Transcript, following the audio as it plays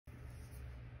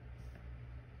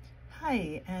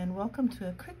Hi, and welcome to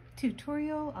a quick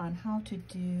tutorial on how to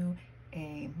do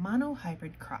a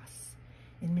monohybrid cross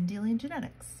in Mendelian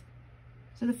genetics.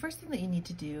 So the first thing that you need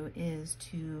to do is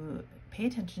to pay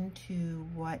attention to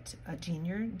what gene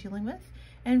you're dealing with.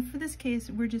 And for this case,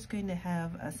 we're just going to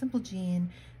have a simple gene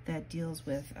that deals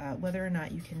with whether or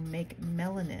not you can make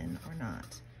melanin or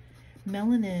not.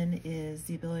 Melanin is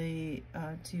the ability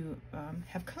to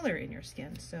have color in your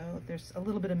skin. So there's a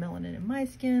little bit of melanin in my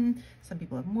skin. Some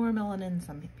people have more melanin,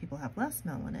 some people have less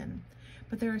melanin.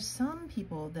 But there are some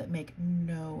people that make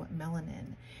no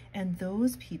melanin, and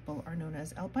those people are known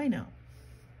as albino.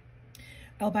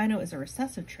 Albino is a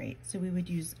recessive trait, so we would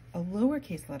use a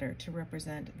lowercase letter to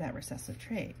represent that recessive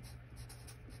trait.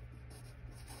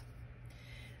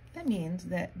 That means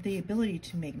that the ability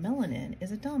to make melanin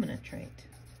is a dominant trait.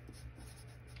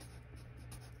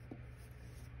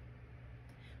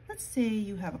 Let's say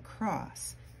you have a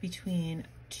cross between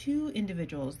two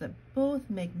individuals that both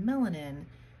make melanin,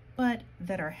 but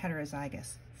that are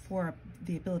heterozygous for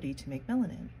the ability to make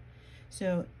melanin.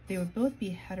 So they would both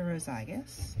be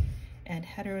heterozygous, and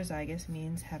heterozygous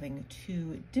means having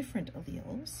two different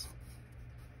alleles.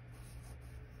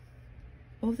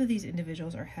 Both of these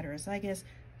individuals are heterozygous.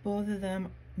 Both of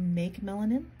them make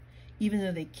melanin, even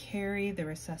though they carry the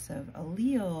recessive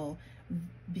allele.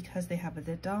 Because they have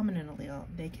the dominant allele,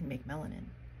 they can make melanin.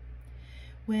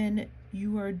 When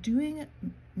you are doing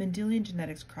Mendelian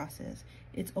genetics crosses,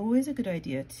 it's always a good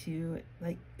idea to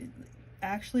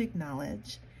actually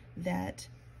acknowledge that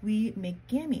we make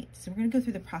gametes. So we're going to go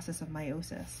through the process of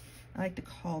meiosis. I like to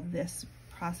call this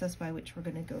process by which we're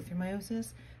going to go through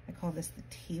meiosis, I call this the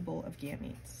table of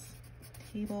gametes.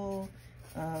 Table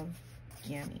of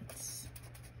gametes.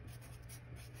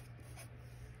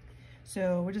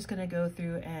 So we're just going to go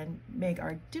through and make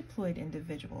our diploid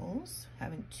individuals,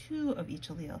 having two of each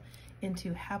allele,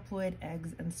 into haploid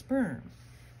eggs and sperm.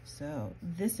 So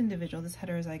this individual, this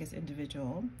heterozygous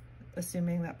individual,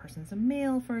 assuming that person's a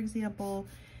male, for example,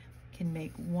 can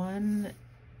make one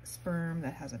sperm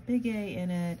that has a big A in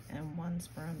it and one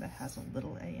sperm that has a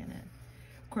little a in it.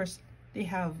 Of course, they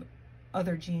have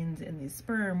other genes in these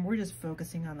sperm. We're just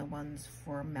focusing on the ones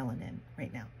for melanin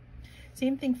right now.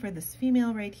 Same thing for this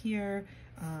female right here.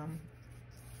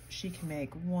 She can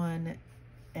make one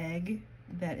egg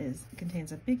that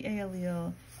contains a big A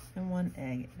allele and one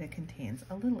egg that contains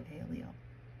a little a allele.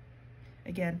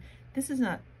 Again, this is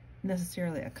not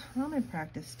necessarily a common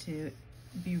practice to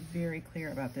be very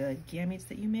clear about the gametes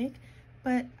that you make,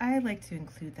 but I like to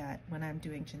include that when I'm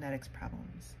doing genetics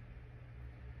problems.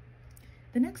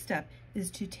 The next step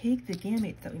is to take the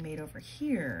gametes that we made over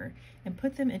here and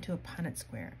put them into a Punnett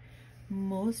square.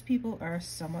 Most people are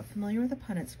somewhat familiar with a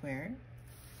Punnett square,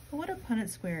 but what a Punnett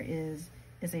square is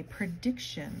a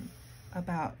prediction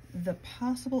about the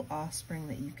possible offspring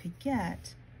that you could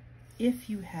get if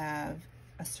you have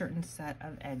a certain set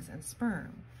of eggs and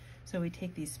sperm. So we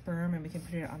take these sperm and we can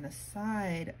put it on the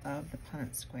side of the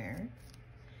Punnett square,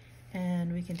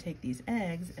 and we can take these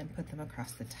eggs and put them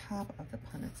across the top of the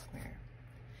Punnett square.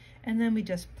 And then we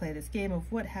just play this game of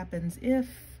what happens if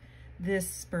this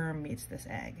sperm meets this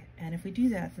egg. And if we do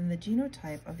that, then the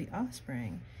genotype of the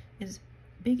offspring is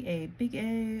big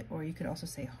A, or you could also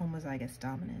say homozygous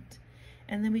dominant.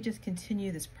 And then we just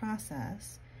continue this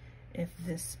process. If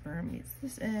this sperm meets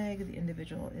this egg, the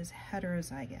individual is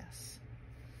heterozygous.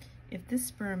 If this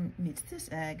sperm meets this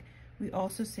egg, we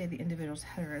also say the individual is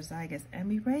heterozygous, and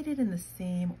we write it in the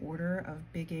same order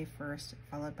of big A first,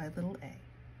 followed by little a.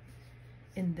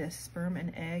 In this sperm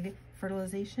and egg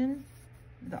fertilization,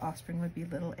 the offspring would be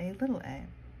little a, little a.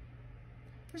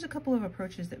 There's a couple of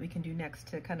approaches that we can do next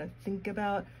to kind of think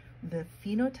about the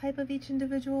phenotype of each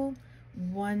individual.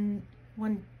 One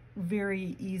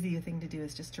very easy thing to do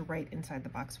is just to write inside the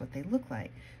box what they look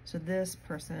like. So this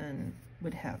person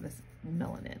would have this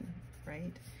melanin,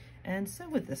 right? And so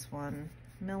with this one,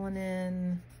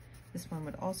 melanin. This one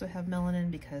would also have melanin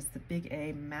because the big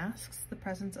A masks the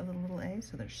presence of the little a,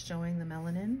 so they're showing the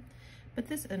melanin. But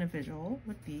this individual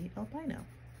would be albino.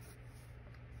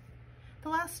 The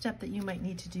last step that you might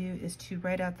need to do is to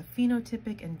write out the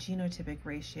phenotypic and genotypic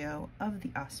ratio of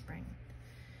the offspring.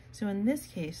 So in this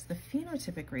case, the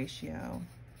phenotypic ratio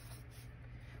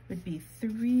would be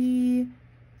 3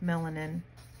 melanin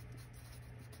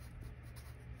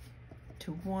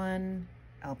to 1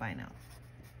 albino.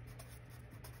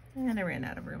 And I ran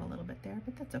out of room a little bit there,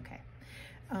 but that's okay.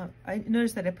 I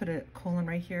noticed that I put a colon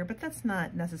right here, but that's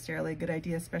not necessarily a good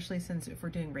idea, especially since if we're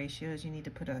doing ratios, you need to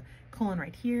put a colon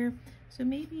right here. So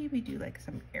maybe we do like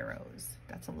some arrows.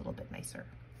 That's a little bit nicer.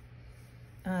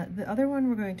 The other one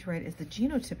we're going to write is the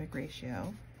genotypic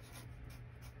ratio,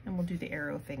 and we'll do the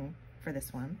arrow thing for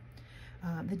this one.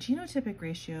 The genotypic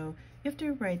ratio, you have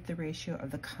to write the ratio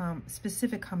of the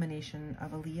specific combination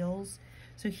of alleles.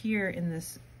 So here in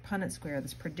this Punnett square,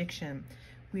 this prediction,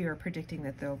 we are predicting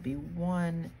that there will be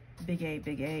one big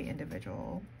A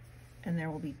individual, and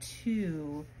there will be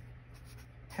two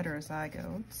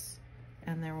heterozygotes,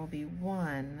 and there will be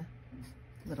one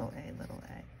little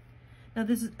a. Now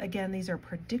this is, again, these are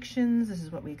predictions. This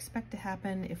is what we expect to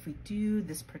happen if we do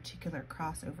this particular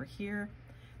cross over here.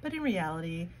 But in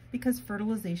reality, because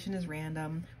fertilization is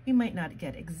random, we might not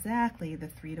get exactly the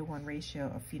 3-to-1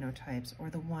 ratio of phenotypes or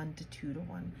the 1 to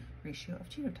 2-to-1 ratio of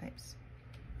genotypes.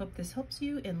 Hope this helps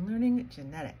you in learning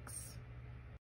genetics.